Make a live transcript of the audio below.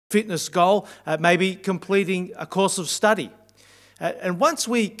fitness goal, maybe completing a course of study. And once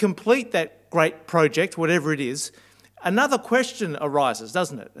we complete that great project, whatever it is, another question arises,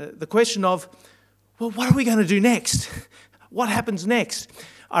 doesn't it? The question of, well, what are we going to do next? What happens next?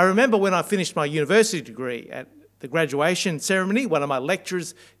 I remember when I finished my university degree at the graduation ceremony, one of my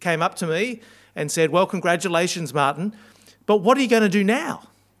lecturers came up to me and said, well, congratulations, Martin, but what are you going to do now?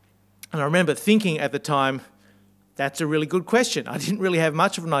 And I remember thinking at the time, that's a really good question. I didn't really have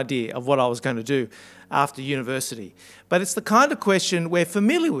much of an idea of what I was going to do after university. But it's the kind of question we're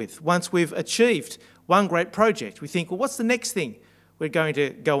familiar with once we've achieved one great project. We think, well, what's the next thing we're going to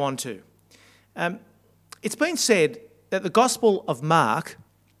go on to? It's been said that the Gospel of Mark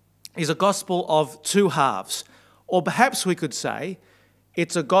is a gospel of two halves, or perhaps we could say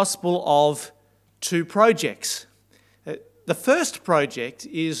it's a gospel of two projects. The first project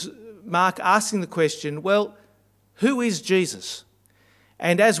is Mark asking the question, well, who is Jesus?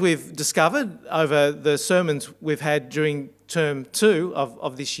 And as we've discovered over the sermons we've had during term 2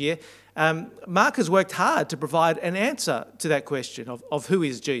 of this year, Mark has worked hard to provide an answer to that question of who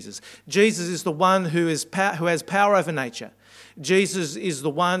is Jesus. Jesus is the one who has power over nature. Jesus is the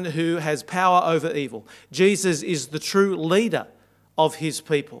one who has power over evil. Jesus is the true leader of his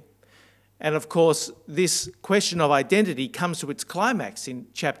people. And of course, this question of identity comes to its climax in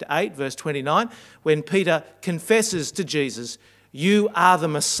chapter 8, verse 29, when Peter confesses to Jesus, "You are the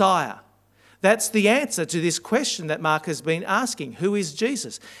Messiah." That's the answer to this question that Mark has been asking. Who is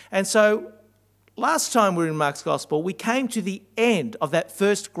Jesus? And so last time we were in Mark's Gospel, we came to the end of that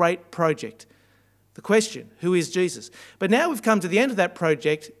first great project. The question, who is Jesus? But now we've come to the end of that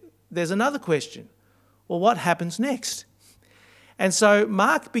project, there's another question. Well, what happens next? And so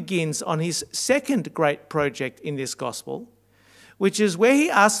Mark begins on his second great project in this Gospel, which is where he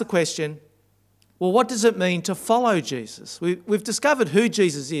asks the question, well, what does it mean to follow Jesus? We've discovered who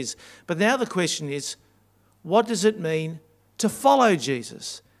Jesus is, but now the question is, what does it mean to follow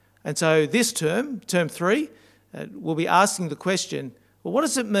Jesus? And so this term 3, we'll be asking the question, well, what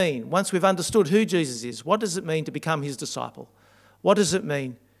does it mean once we've understood who Jesus is? What does it mean to become his disciple? What does it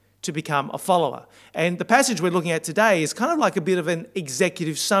mean to become a follower? And the passage we're looking at today is kind of like a bit of an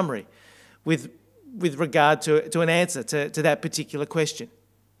executive summary with regard to an answer to that particular question.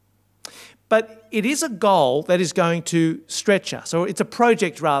 But it is a goal that is going to stretch us, or it's a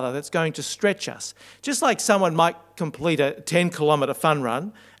project rather that's going to stretch us. Just like someone might complete a 10-kilometre fun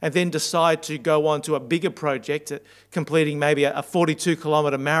run and then decide to go on to a bigger project, completing maybe a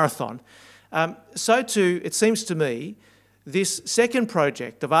 42-kilometre marathon, so too, it seems to me, this second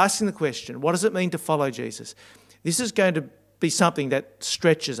project of asking the question, what does it mean to follow Jesus? This is going to be something that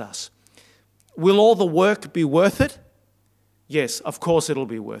stretches us. Will all the work be worth it? Yes, of course it'll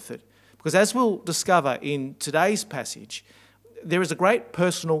be worth it. Because as we'll discover in today's passage, there is a great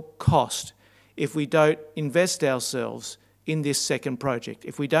personal cost if we don't invest ourselves in this second project,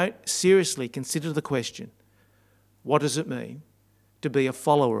 if we don't seriously consider the question, what does it mean to be a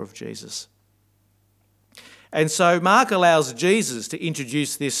follower of Jesus? And so Mark allows Jesus to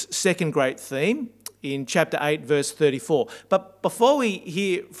introduce this second great theme in chapter 8, verse 34. But before we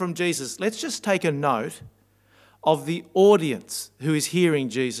hear from Jesus, let's just take a note of the audience who is hearing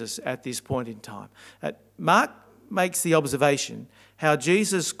Jesus at this point in time. Mark makes the observation how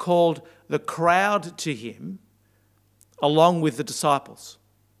Jesus called the crowd to him along with the disciples.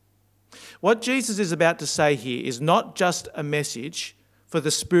 What Jesus is about to say here is not just a message for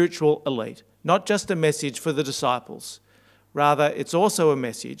the spiritual elite, not just a message for the disciples. Rather, it's also a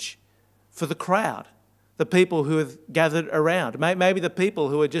message for the crowd, the people who have gathered around, maybe the people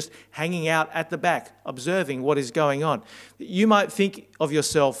who are just hanging out at the back, observing what is going on. You might think of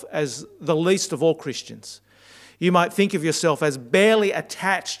yourself as the least of all Christians. You might think of yourself as barely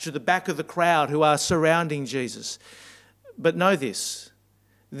attached to the back of the crowd who are surrounding Jesus. But know this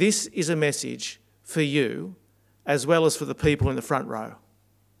is a message for you as well as for the people in the front row.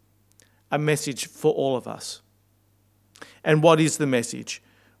 A message for all of us. And what is the message?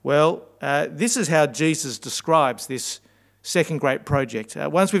 Well, this is how Jesus describes this second great project.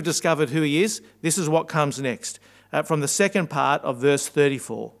 Once we've discovered who he is, this is what comes next. From the second part of verse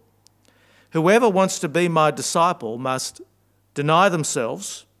 34. Whoever wants to be my disciple must deny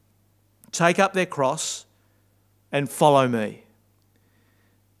themselves, take up their cross, and follow me.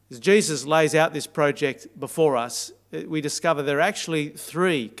 As Jesus lays out this project before us, we discover there are actually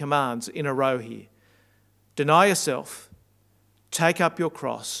 3 commands in a row here. Deny yourself, take up your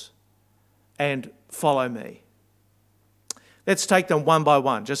cross, and follow me. Let's take them one by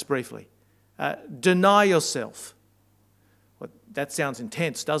one, just briefly. Deny yourself. Well, that sounds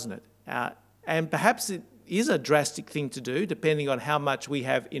intense, doesn't it? And perhaps it is a drastic thing to do, depending on how much we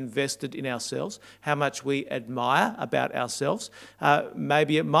have invested in ourselves, how much we admire about ourselves.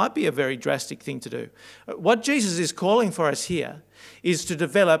 Maybe it might be a very drastic thing to do. What Jesus is calling for us here is to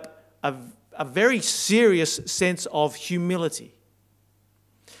develop a very serious sense of humility.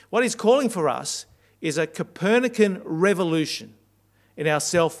 What he's calling for us is a Copernican revolution in our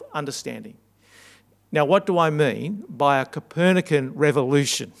self-understanding. Now, what do I mean by a Copernican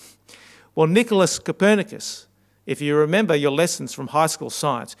revolution? Well, Nicholas Copernicus, if you remember your lessons from high school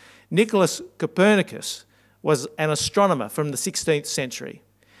science, Nicholas Copernicus was an astronomer from the 16th century,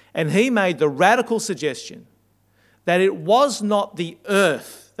 and he made the radical suggestion that it was not the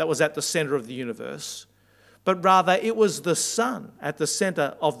Earth that was at the centre of the universe, but rather it was the sun at the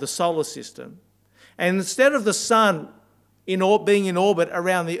centre of the solar system. And instead of the sun being in orbit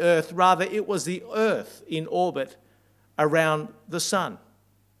around the Earth, rather it was the Earth in orbit around the sun.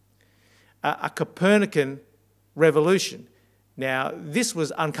 A Copernican revolution. Now, this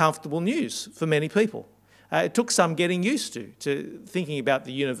was uncomfortable news for many people. It took some getting used to thinking about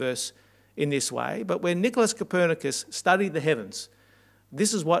the universe in this way. But when Nicholas Copernicus studied the heavens,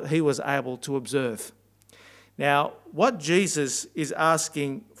 this is what he was able to observe. Now, what Jesus is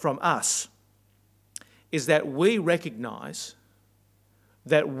asking from us is that we recognise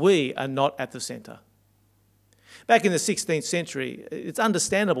that we are not at the centre. Back in the 16th century, it's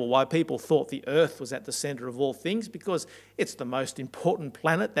understandable why people thought the Earth was at the centre of all things, because it's the most important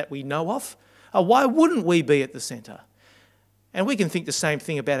planet that we know of. Why wouldn't we be at the centre? And we can think the same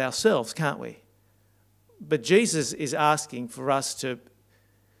thing about ourselves, can't we? But Jesus is asking for us to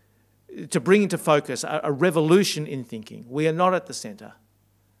bring into focus a revolution in thinking. We are not at the centre.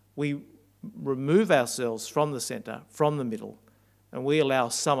 We remove ourselves from the centre, from the middle, and we allow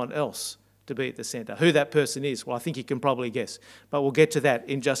someone else to be at the centre. Who that person is, well, I think you can probably guess, but we'll get to that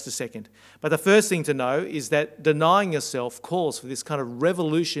in just a second. But the first thing to know is that denying yourself calls for this kind of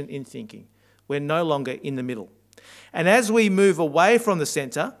revolution in thinking. We're no longer in the middle. And as we move away from the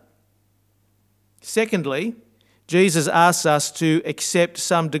centre, secondly, Jesus asks us to accept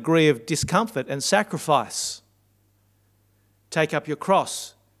some degree of discomfort and sacrifice. Take up your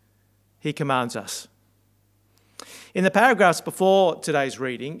cross, he commands us. In the paragraphs before today's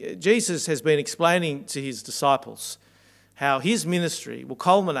reading, Jesus has been explaining to his disciples how his ministry will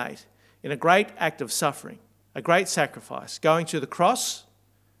culminate in a great act of suffering, a great sacrifice, going to the cross,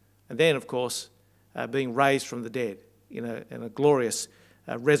 and then, of course, being raised from the dead in a glorious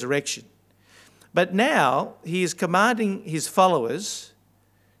resurrection. But now he is commanding his followers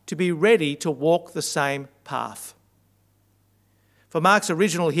to be ready to walk the same path. For Mark's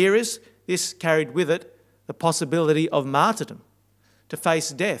original hearers, this carried with it the possibility of martyrdom, to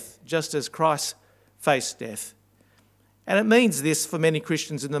face death just as Christ faced death. And it means this for many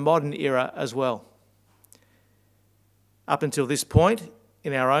Christians in the modern era as well. Up until this point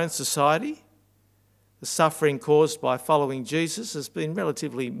in our own society, the suffering caused by following Jesus has been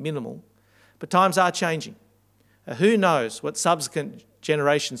relatively minimal, but times are changing. Who knows what subsequent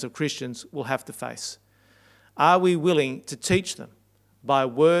generations of Christians will have to face? Are we willing to teach them by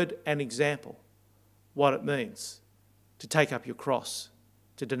word and example what it means to take up your cross,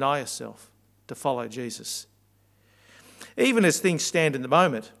 to deny yourself, to follow Jesus? Even as things stand in the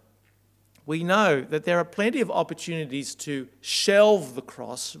moment, we know that there are plenty of opportunities to shelve the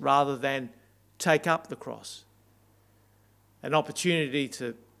cross rather than take up the cross. An opportunity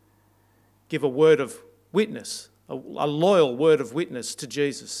to give a word of witness, a loyal word of witness to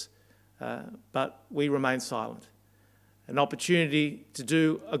Jesus, but we remain silent. An opportunity to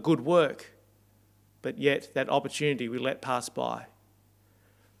do a good work, but yet that opportunity we let pass by.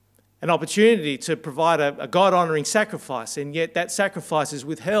 An opportunity to provide a God-honouring sacrifice, and yet that sacrifice is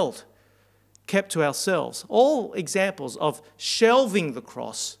withheld, kept to ourselves. All examples of shelving the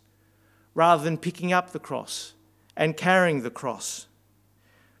cross rather than picking up the cross and carrying the cross.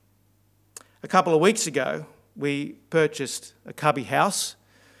 A couple of weeks ago, we purchased a cubby house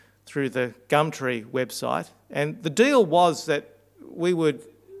through the Gumtree website, and the deal was that we would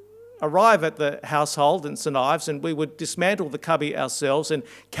arrive at the household in St Ives and we would dismantle the cubby ourselves and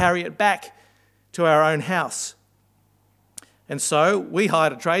carry it back to our own house. And so we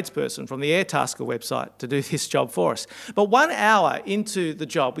hired a tradesperson from the Airtasker website to do this job for us. But 1 hour into the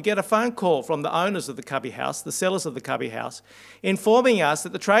job, we get a phone call from the owners of the cubby house, the sellers of the cubby house, informing us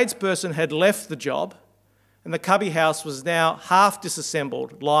that the tradesperson had left the job and the cubby house was now half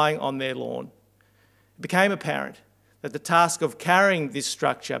disassembled, lying on their lawn. It became apparent that the task of carrying this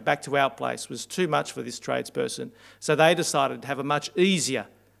structure back to our place was too much for this tradesperson, so they decided to have a much easier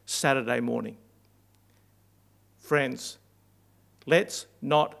Saturday morning. Friends, let's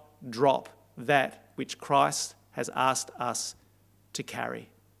not drop that that which Christ has asked us to carry.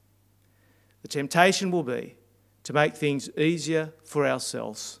 The temptation will be to make things easier for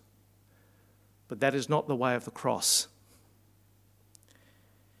ourselves, but that is not the way of the cross.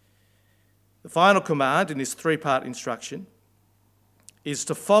 The final command in this three-part instruction is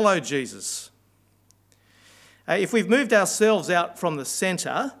to follow Jesus. If we've moved ourselves out from the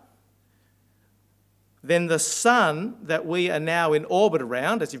centre, then the sun that we are now in orbit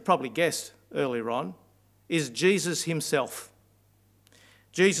around, as you've probably guessed earlier on, is Jesus himself.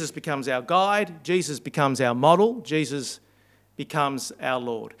 Jesus becomes our guide, Jesus becomes our model, Jesus becomes our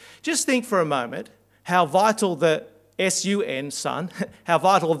Lord. Just think for a moment how vital the S-U-N, sun, how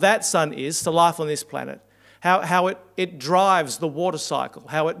vital that sun is to life on this planet. How it drives the water cycle,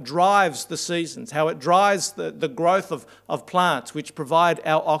 how it drives the seasons, how it drives the growth of plants which provide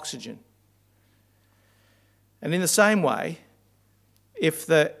our oxygen. And in the same way, if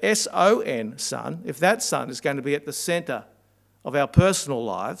the S-O-N sun, if that sun is going to be at the centre of our personal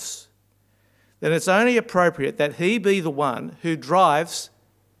lives, then it's only appropriate that he be the one who drives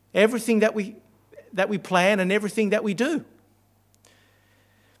everything that we plan and everything that we do.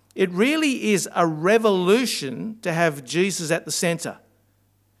 It really is a revolution to have Jesus at the centre.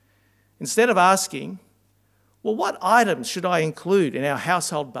 Instead of asking, well, what items should I include in our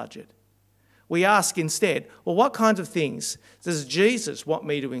household budget? We ask instead, well, what kinds of things does Jesus want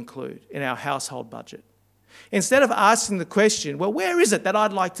me to include in our household budget? Instead of asking the question, well, where is it that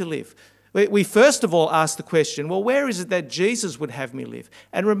I'd like to live? We first of all ask the question, well, where is it that Jesus would have me live?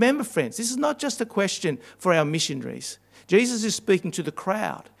 And remember, friends, this is not just a question for our missionaries. Jesus is speaking to the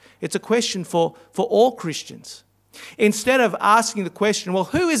crowd. It's a question for all Christians. Instead of asking the question, well,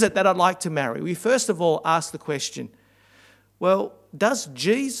 who is it that I'd like to marry? We first of all ask the question, well, does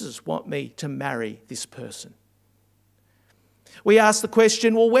Jesus want me to marry this person? We ask the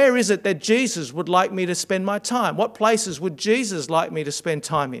question, well, where is it that Jesus would like me to spend my time? What places would Jesus like me to spend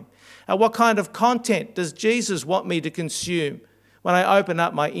time in? What kind of content does Jesus want me to consume when I open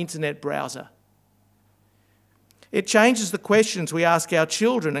up my internet browser? It changes the questions we ask our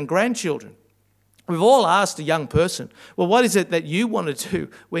children and grandchildren. We've all asked a young person, well, what is it that you want to do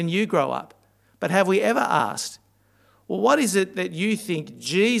when you grow up? But have we ever asked, well, what is it that you think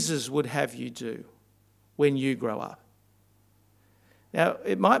Jesus would have you do when you grow up? Now,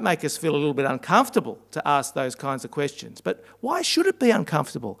 it might make us feel a little bit uncomfortable to ask those kinds of questions, but why should it be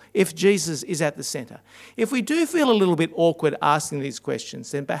uncomfortable if Jesus is at the centre? If we do feel a little bit awkward asking these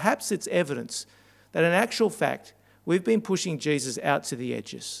questions, then perhaps it's evidence that in actual fact, we've been pushing Jesus out to the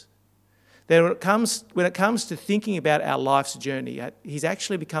edges. That when it comes to thinking about our life's journey, he's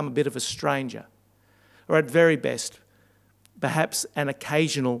actually become a bit of a stranger, or at very best, perhaps an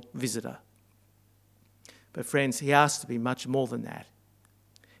occasional visitor. But friends, he asks to be much more than that.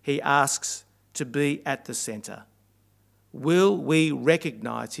 He asks to be at the centre. Will we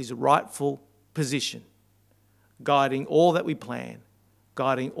recognise his rightful position, guiding all that we plan,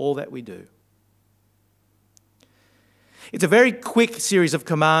 guiding all that we do? It's a very quick series of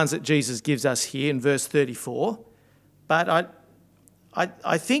commands that Jesus gives us here in verse 34, but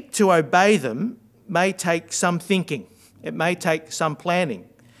I think to obey them may take some thinking. It may take some planning.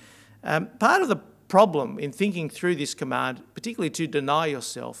 Part of the problem in thinking through this command, particularly to deny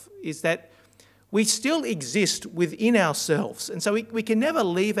yourself, is that we still exist within ourselves. And so we can never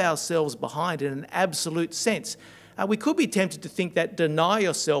leave ourselves behind in an absolute sense. We could be tempted to think that deny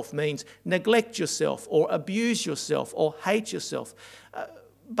yourself means neglect yourself or abuse yourself or hate yourself.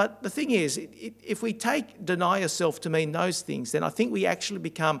 But the thing is, if we take deny yourself to mean those things, then I think we actually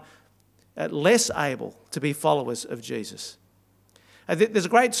become less able to be followers of Jesus. There's a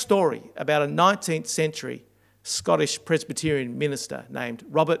great story about a 19th century Scottish Presbyterian minister named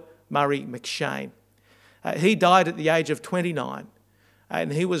Robert Murray McCheyne. He died at the age of 29,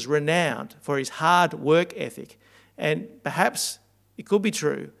 and he was renowned for his hard work ethic. And perhaps it could be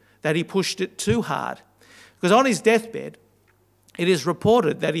true that he pushed it too hard, because on his deathbed, it is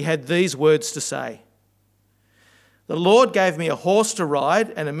reported that he had these words to say: "The Lord gave me a horse to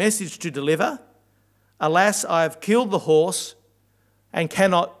ride and a message to deliver. Alas, I have killed the horse and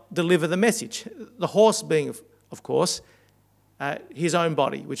cannot deliver the message." The horse being, of course, his own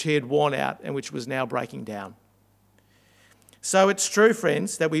body, which he had worn out and which was now breaking down. So it's true,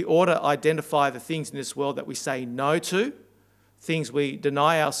 friends, that we ought to identify the things in this world that we say no to, things we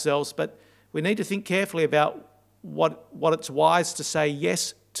deny ourselves, but we need to think carefully about what it's wise to say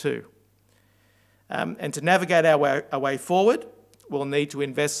yes to. And to navigate our way forward, we'll need to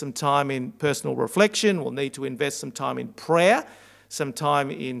invest some time in personal reflection, we'll need to invest some time in prayer, some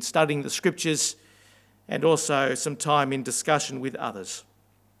time in studying the scriptures, and also some time in discussion with others.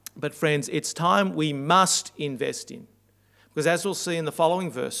 But friends, it's time we must invest in. Because as we'll see in the following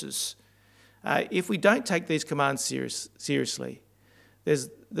verses, if we don't take these commands seriously, there's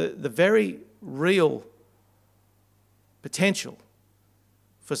the very real potential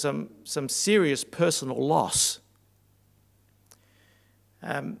for some serious personal loss.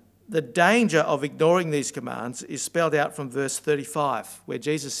 The danger of ignoring these commands is spelled out from verse 35, where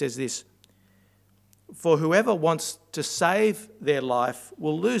Jesus says this, "For whoever wants to save their life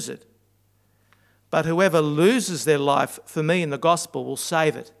will lose it, but whoever loses their life for me in the gospel will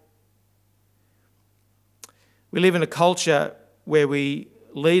save it." We live in a culture where we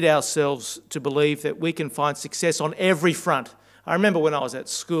lead ourselves to believe that we can find success on every front. I remember when I was at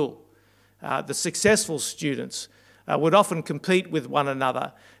school, the successful students would often compete with one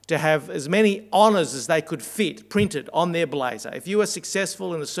another to have as many honours as they could fit printed on their blazer. If you were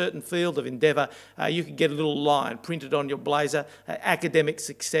successful in a certain field of endeavour, you could get a little line printed on your blazer: academic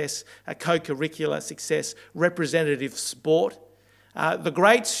success, co-curricular success, representative sport. The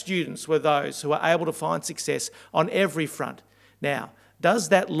great students were those who were able to find success on every front. Now, does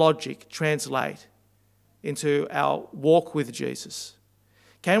that logic translate into our walk with Jesus?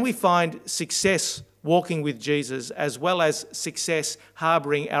 Can we find success walking with Jesus as well as success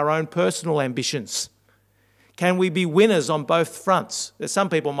harbouring our own personal ambitions? Can we be winners on both fronts? Some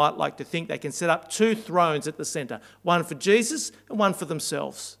people might like to think they can set up two thrones at the centre, one for Jesus and one for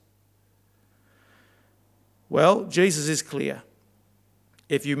themselves. Well, Jesus is clear.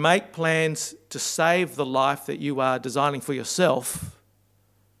 If you make plans to save the life that you are designing for yourself,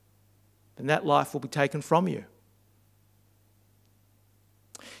 then that life will be taken from you.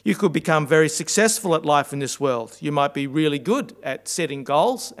 You could become very successful at life in this world. You might be really good at setting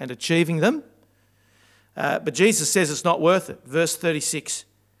goals and achieving them. But Jesus says it's not worth it. Verse 36,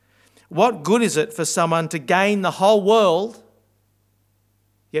 "What good is it for someone to gain the whole world,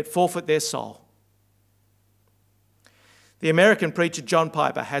 yet forfeit their soul?" The American preacher John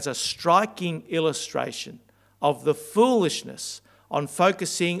Piper has a striking illustration of the foolishness on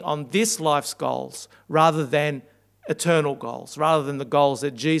focusing on this life's goals rather than eternal goals, rather than the goals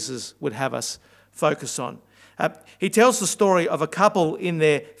that Jesus would have us focus on. He tells the story of a couple in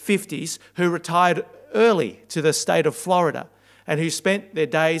their 50s who retired early to the state of Florida and who spent their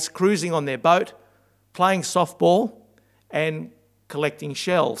days cruising on their boat, playing softball and collecting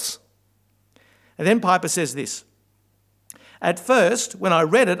shells. And then Piper says this, "At first, when I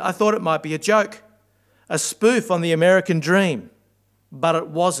read it, I thought it might be a joke, a spoof on the American dream, but it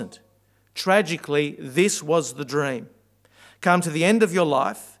wasn't. Tragically, this was the dream. Come to the end of your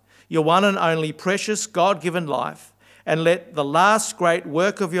life, your one and only precious God-given life, and let the last great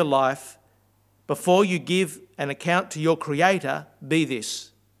work of your life, before you give an account to your Creator, be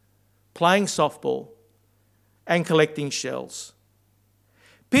this: playing softball and collecting shells.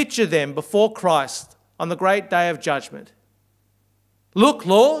 Picture them before Christ on the great day of judgment. Look,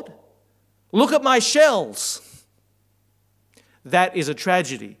 Lord, look at my shells." That is a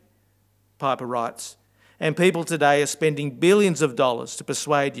tragedy, Piper writes, and people today are spending billions of dollars to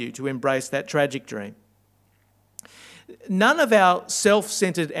persuade you to embrace that tragic dream. None of our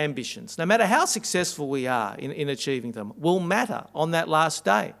self-centred ambitions, no matter how successful we are in achieving them, will matter on that last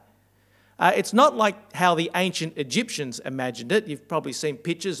day. It's not like how the ancient Egyptians imagined it. You've probably seen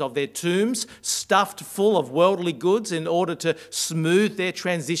pictures of their tombs stuffed full of worldly goods in order to smooth their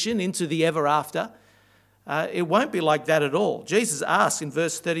transition into the ever after. It won't be like that at all. Jesus asks in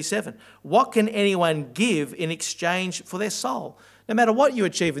verse 37, "What can anyone give in exchange for their soul?" No matter what you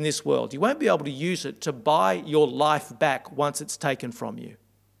achieve in this world, you won't be able to use it to buy your life back once it's taken from you.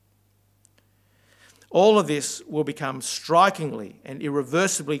 All of this will become strikingly and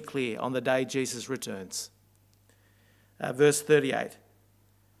irreversibly clear on the day Jesus returns. Verse 38,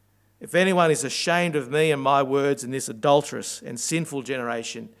 "If anyone is ashamed of me and my words in this adulterous and sinful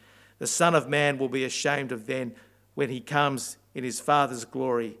generation, the Son of Man will be ashamed of them when he comes in his Father's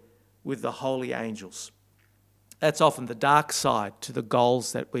glory with the holy angels." That's often the dark side to the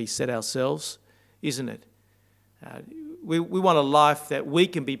goals that we set ourselves, isn't it? We want a life that we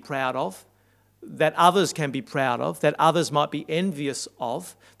can be proud of, that others can be proud of, that others might be envious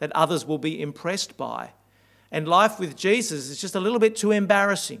of, that others will be impressed by. And life with Jesus is just a little bit too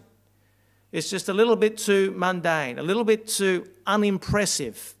embarrassing. It's just a little bit too mundane, a little bit too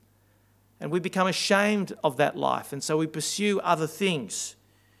unimpressive. And we become ashamed of that life, and so we pursue other things.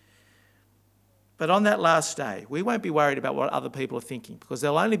 But on that last day, we won't be worried about what other people are thinking, because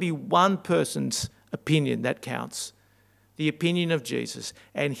there'll only be one person's opinion that counts, the opinion of Jesus.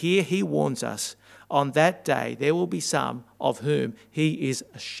 And here he warns us, on that day there will be some of whom he is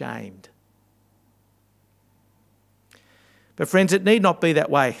ashamed. But friends, it need not be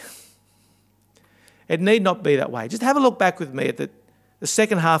that way. It need not be that way. Just have a look back with me at the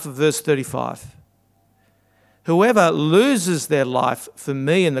second half of verse 35. Whoever loses their life for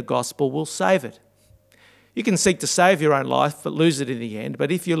me in the gospel will save it. You can seek to save your own life but lose it in the end.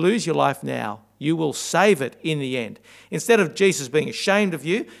 But if you lose your life now, you will save it in the end. Instead of Jesus being ashamed of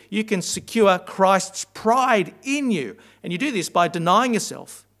you, you can secure Christ's pride in you. And you do this by denying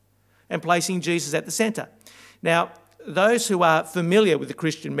yourself and placing Jesus at the centre. Now, those who are familiar with the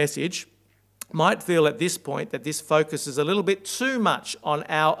Christian message might feel at this point that this focuses a little bit too much on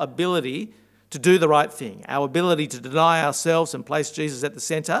our ability to do the right thing, our ability to deny ourselves and place Jesus at the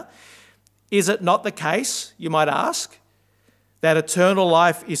centre. Is it not the case, you might ask, that eternal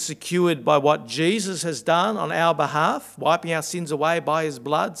life is secured by what Jesus has done on our behalf, wiping our sins away by his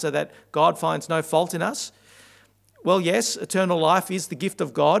blood so that God finds no fault in us? Well, yes, eternal life is the gift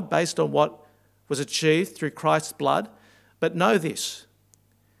of God based on what was achieved through Christ's blood. But know this,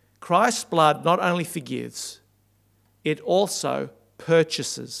 Christ's blood not only forgives, it also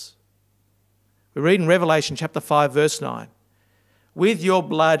purchases. We read in Revelation chapter 5, verse 9, with your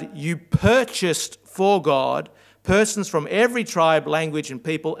blood you purchased for God persons from every tribe, language and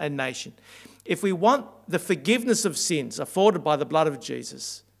people and nation. If we want the forgiveness of sins afforded by the blood of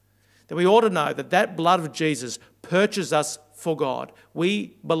Jesus, then we ought to know that that blood of Jesus purchased us for God.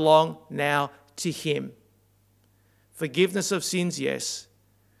 We belong now to him. Forgiveness of sins, yes,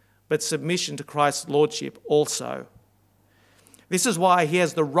 but submission to Christ's lordship also. This is why he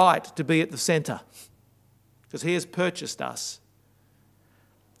has the right to be at the centre, because he has purchased us,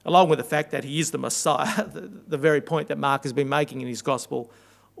 along with the fact that he is the Messiah, the very point that Mark has been making in his gospel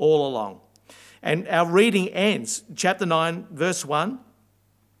all along. And our reading ends, chapter 9, verse 1,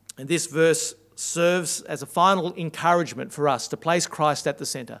 and this verse serves as a final encouragement for us to place Christ at the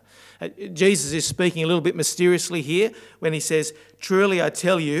centre. Jesus is speaking a little bit mysteriously here when he says, "Truly I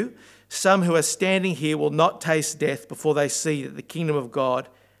tell you, some who are standing here will not taste death before they see that the kingdom of God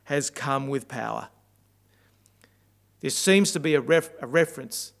has come with power." This seems to be a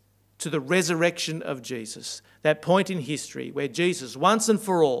reference to the resurrection of Jesus, that point in history where Jesus once and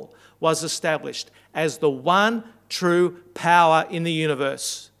for all was established as the one true power in the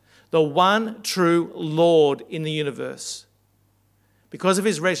universe, the one true Lord in the universe. Because of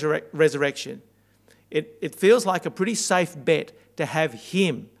his resurrection, it feels like a pretty safe bet to have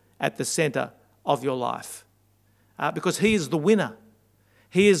him at the centre of your life. Because he is the winner.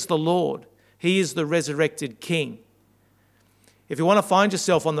 He is the Lord. He is the resurrected King. If you want to find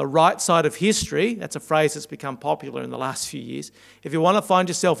yourself on the right side of history, that's a phrase that's become popular in the last few years. If you want to find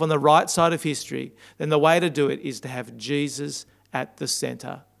yourself on the right side of history, then the way to do it is to have Jesus at the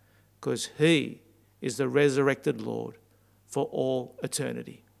centre, because he is the resurrected Lord for all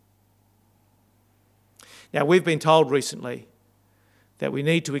eternity. Now, we've been told recently that we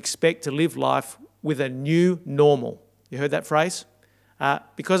need to expect to live life with a new normal. You heard that phrase?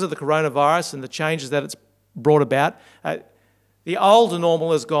 Because of the coronavirus and the changes that it's brought about, the old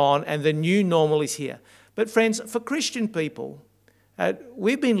normal is gone and the new normal is here. But friends, for Christian people,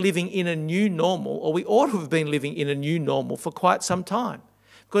 we've been living in a new normal, or we ought to have been living in a new normal for quite some time.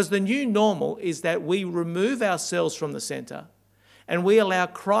 Because the new normal is that we remove ourselves from the centre and we allow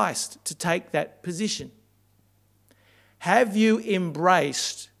Christ to take that position. Have you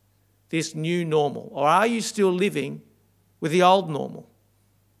embraced this new normal, or are you still living with the old normal?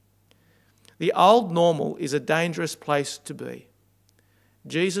 The old normal is a dangerous place to be.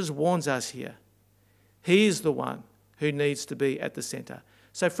 Jesus warns us here. He is the one who needs to be at the centre.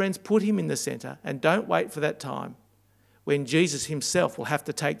 So friends, put him in the centre and don't wait for that time when Jesus himself will have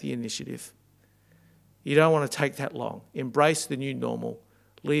to take the initiative. You don't want to take that long. Embrace the new normal.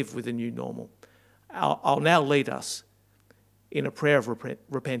 Live with the new normal. I'll now lead us in a prayer of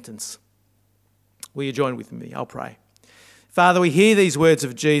repentance. Will you join with me? I'll pray. Father, we hear these words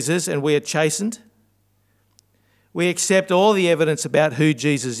of Jesus and we are chastened. We accept all the evidence about who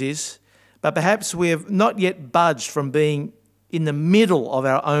Jesus is, but perhaps we have not yet budged from being in the middle of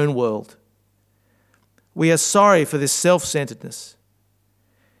our own world. We are sorry for this self-centeredness.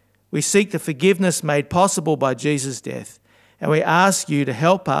 We seek the forgiveness made possible by Jesus' death, and we ask you to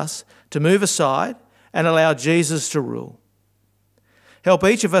help us to move aside and allow Jesus to rule. Help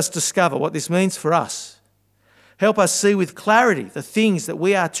each of us discover what this means for us. Help us see with clarity the things that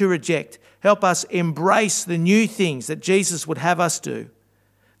we are to reject. Help us embrace the new things that Jesus would have us do,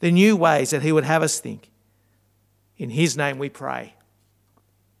 the new ways that he would have us think. In his name we pray.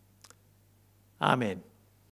 Amen.